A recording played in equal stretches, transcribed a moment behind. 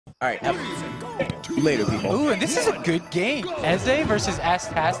All right, later, people. Ooh, and this is a good game. Eze versus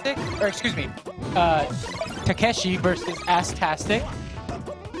Asstastic, or excuse me, Takeshi versus Asstastic.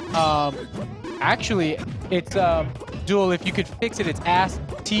 Actually, it's dual. If you could fix it, it's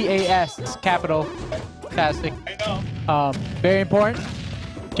T-A-S, capital Tastic. Very important.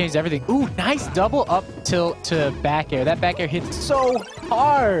 Changed everything. Ooh, nice double up tilt to back air. That back air hits so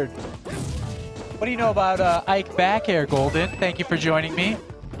hard. What do you know about Ike back air, Golden? Thank you for joining me.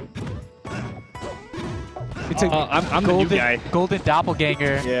 It's a I'm the new guy. Golden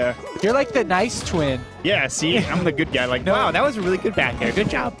doppelganger. Yeah. You're like the nice twin. Yeah, see? I'm the good guy. Like, No. wow, that was a really good back air. Good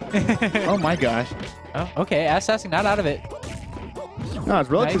job. Oh, my gosh. Oh, okay, Asstastic not out of it. No, it's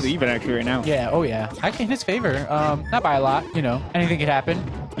relatively Nice. even, actually, right now. Yeah, oh yeah. Actually, in his favor. Not by a lot, you know. Anything could happen.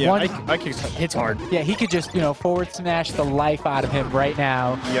 Yeah, One- Ike hits hard. yeah, he could just, you know, forward smash the life out of him right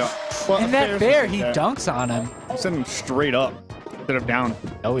now. Yeah. Well, And that bear, he yeah. dunks on him. Send him straight up instead of down.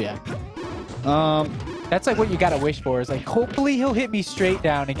 Oh yeah. Um, That's like what you gotta wish for. Is like, hopefully he'll hit me straight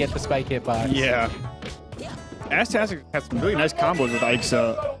down and get the spike hitbox. yeah. Asstastic has some really nice combos with Ike's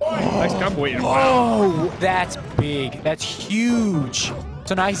nice combo weight. Wow. Oh, that's big. That's huge.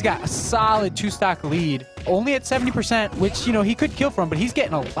 So now he's got a solid 2-stock lead. Only at 70%, which, you know, he could kill from, but he's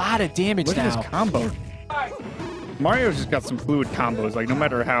getting a lot of damage Look now. at his combo. Mario's just got some fluid combos. Like, no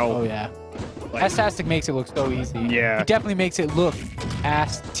matter how... Oh, yeah. Like, Asstastic makes it look so easy. Yeah. He definitely makes it look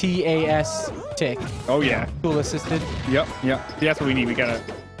T-A-S-tick. oh, yeah. Tool assisted. Yep, yep. See, that's what we need. We gotta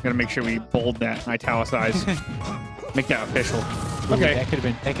make sure we bold that and italicize. Make that official. Ooh, Okay. that could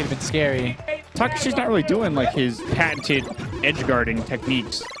have been scary. Takeshi's not really doing like his patented edge guarding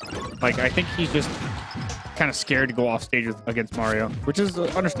techniques. Like, I think he's just kind of scared to go off stage against Mario, which is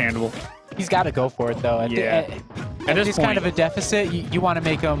understandable. He's got to go for it though. Yeah. At this this point- kind of a deficit, you want to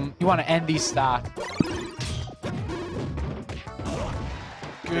make him. You want to end these stock.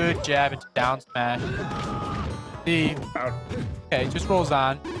 Good jab into down smash. See. Okay, just rolls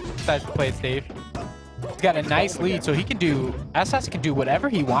on. Decides to play it safe. He's got a nice lead, so he can do. Assassin can do whatever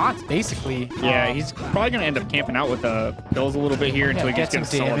he wants, basically. Yeah, he's probably gonna end up camping out with the pills a little bit here until he get gets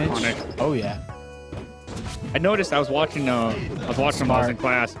some solid damage. punish. Oh yeah. I noticed I was watching him while I was in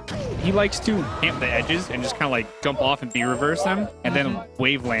class. He likes to camp the edges and just kind of like jump off and B-reverse them, and then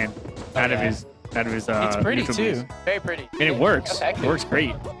wave land out of his It's pretty neutral too. boost. Very pretty. And it works. It Effective. works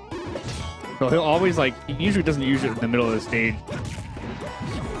great. So he'll always like, he usually doesn't use it in the middle of the stage.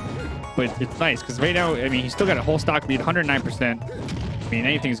 But it's nice because right now, I mean, he's still got a whole stock lead, 109%. I mean,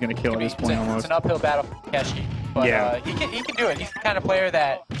 anything's going to kill at this point It's almost. an uphill battle for Takeshi. But Yeah. he can do it. He's the kind of player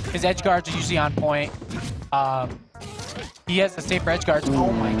that his edge guards are usually on point. He has the safer edge guards.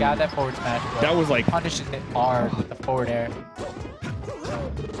 Oh my god, that forward smash. Bro. That was like, Punishes it hard with the forward air.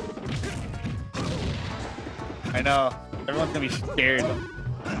 I know. Everyone's going to be scared.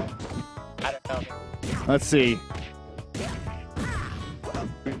 I don't know. Let's see.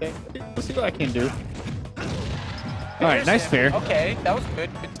 Let's see what I can do. All right, nice fair. Okay, that was good.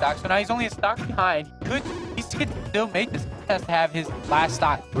 Good stock. So now he's only a stock behind. He could still make this. He has to have his last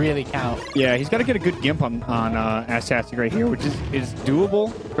stock really count. Yeah, he's got to get a good gimp on Asstastic right here, which is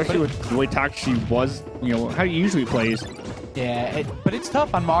doable, especially with the way Takeshi was, you know, how he usually plays. Yeah, but it's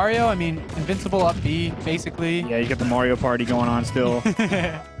tough on Mario. I mean, invincible up B, basically. Yeah, you got the Mario Party going on still.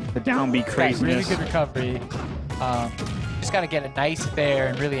 The down B craziness. Really good recovery. Just got to get a nice fair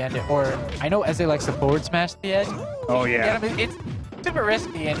and really end it. Or I know Eze likes to forward smash the edge. Oh, yeah. It's a bit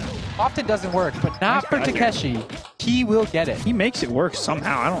risky and often doesn't work, but not for Nice guy Takeshi. He will get it. He makes it work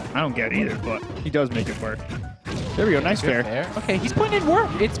somehow. I don't get it either, but he does make it work. There we go. Nice Good fair. Okay, he's putting in work.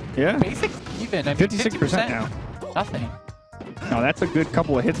 It's Yeah. basic even. I mean, 56% now. Nothing. No, that's a good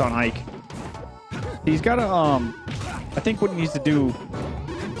couple of hits on Ike. He's got to, I think what he needs to do,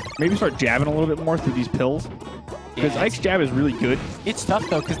 maybe start jabbing a little bit more through these pills. Because Yeah, Ike's jab is really good. It's tough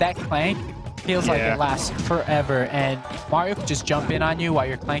though, because that clank feels like Yeah. it lasts forever, and Mario could just jump in on you while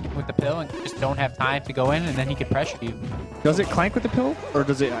you're clanking with the pill, and you just don't have time to go in, and then he could pressure you. Does it clank with the pill, or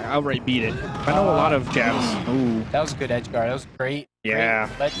does it outright beat it? I know a lot of jabs. Ooh. That was a good edge guard. That was great. Yeah.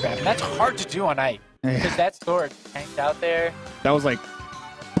 Great ledge grab. And that's hard to do on Ike, because that sword hangs out there. That was like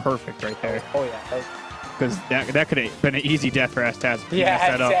perfect right there. Oh yeah. That was, Because that could have been an easy death for Asstastic.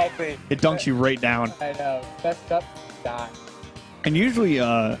 yeah, exactly. It dunks you right down. I know. Messed up. Die. And usually,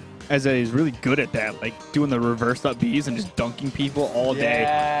 Eze is really good at that, like doing the reverse up Bs and just dunking people all day.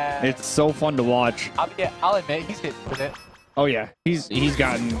 Yeah. It's so fun to watch. I'll admit he's hit with it. Oh yeah, he's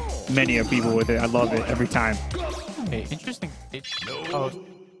gotten many of people with it. I love it every time. Okay, interesting. Oh,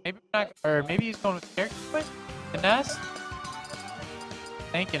 maybe not, or maybe he's going with character choice. The Ness.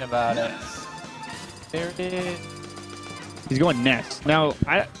 Thinking about it. There it is. He's going Ness. Now,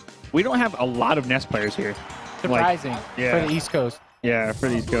 we don't have a lot of Ness players here. Surprising yeah. for the East Coast. Yeah, for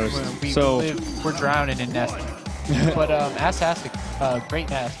these ghosts. We're drowning in Ness. But Asstastic, great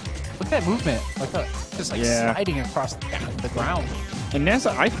Ness. Look at that movement. Just like sliding across the ground. And Ness,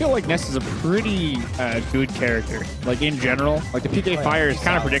 I feel like Ness is a pretty good character. Like in general, like the PK Fire is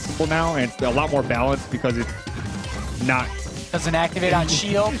kind of predictable now, and it's a lot more balanced because it's not doesn't activate on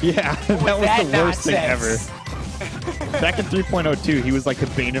shield. Yeah, that was the worst thing ever. Nonsense? Back in 3.02, he was like the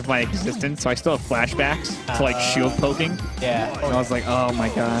bane of my existence, so I still have flashbacks to like shield poking. Yeah. And I was like, oh my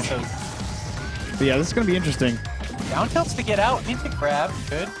gosh. But yeah, this is gonna be interesting. Down tilts to get out, into grab,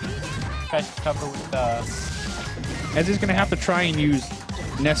 good. Tries to cover with As he's gonna have to try and use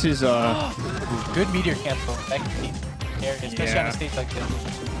Ness's good meteor cancel. That can be there, especially on a stage like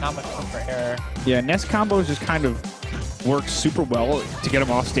this. Not much room for error. Yeah, Ness combos just kind of work super well to get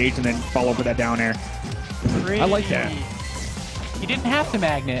him off stage and then follow up with that down air. I like that. He didn't have to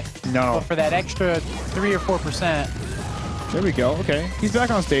magnet. No. But for that extra 3 or 4%. There we go. Okay, he's back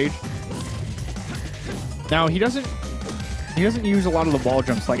on stage. Now he doesn't use a lot of the wall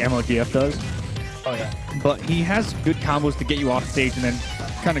jumps like MOGF does. Oh yeah. But he has good combos to get you off stage and then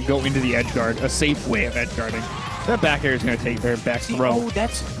kind of go into the edge guard, a safe way of edge guarding. That back air is going to take their back throw. Oh,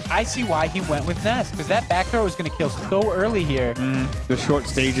 I see why he went with Ness, because that back throw is going to kill so early here. The short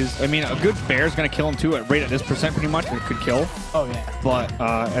stages. I mean, a good fair is going to kill him too, right at this percent pretty much, it could kill. Oh, yeah. But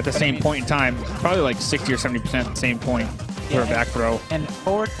at the same point in time, probably like 60 or 70% at the same point for a back throw. And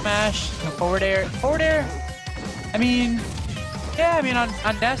forward smash, forward air. Forward air, I mean, yeah, I mean, on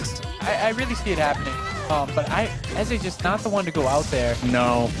Ness, I really see it happening. But Eze just not the one to go out there.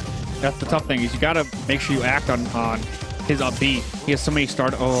 No. That's the tough thing is you got to make sure you act on his up B. He has so many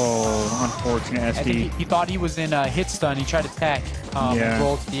start. Oh, unfortunate SD. I think he thought he was in hit stun. He tried to attack and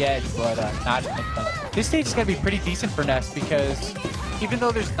roll to the edge, but not in hit stun. This stage is going to be pretty decent for Ness because even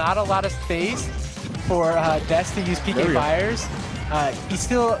though there's not a lot of space for Ness to use PK Fires, he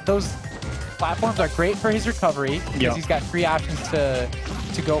still, those platforms are great for his recovery because he's got 3 options to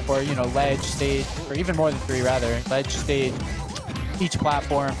go for, you know, ledge, stage, or even more than 3 rather. Ledge, stage, each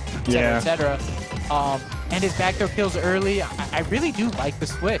platform, etc. And his back throw kills early. I really do like the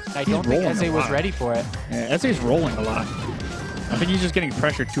switch. I don't think Eze was ready for it. Yeah, Eze's rolling a lot. I think he's just getting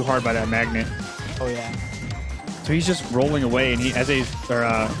pressured too hard by that magnet. Oh yeah. So he's just rolling away, and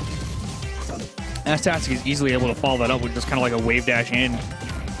Asstastic is easily able to follow that up with just kind of like a wave dash in,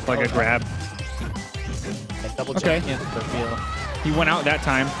 like a grab. Double jump in for feel. He went out that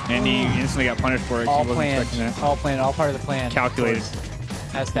time, and he instantly got punished for it. All planned, all planned, all part of the plan. Calculated.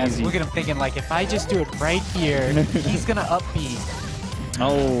 Asstastic. Look at him thinking, like, if I just do it right here, he's gonna up B.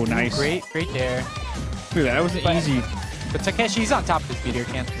 Oh, nice. Great dare. Look at that. That was easy. But Takeshi's on top of this meteor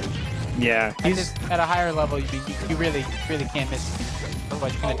cancel. Yeah. He's at a higher level. You really can't miss him.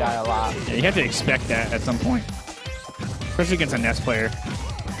 Otherwise, you're gonna die a lot. Yeah, you have to expect that at some point, especially against a Ness player.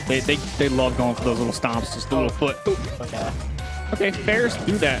 They love going for those little stomps, just the little foot. Okay. Okay, Ferris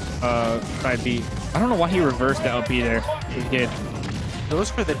do that side B. I don't know why he reversed that up B there. He did. Goes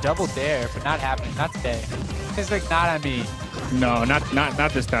for the double dare, but not happening. Not today. It's like not on me. No,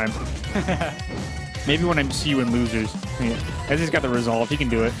 not this time. Maybe when I see you in losers. As he's got the resolve, he can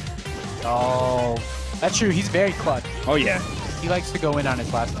do it. Oh, that's true. He's very clutch. Oh yeah. He likes to go in on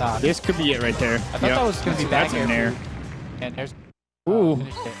his last stock. This could be it right there. I thought that was going to be back air. There. And there's. Ooh.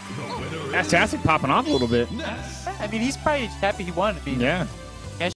 Asstastic popping off a little bit. I mean, he's probably happy he won. I mean, yeah.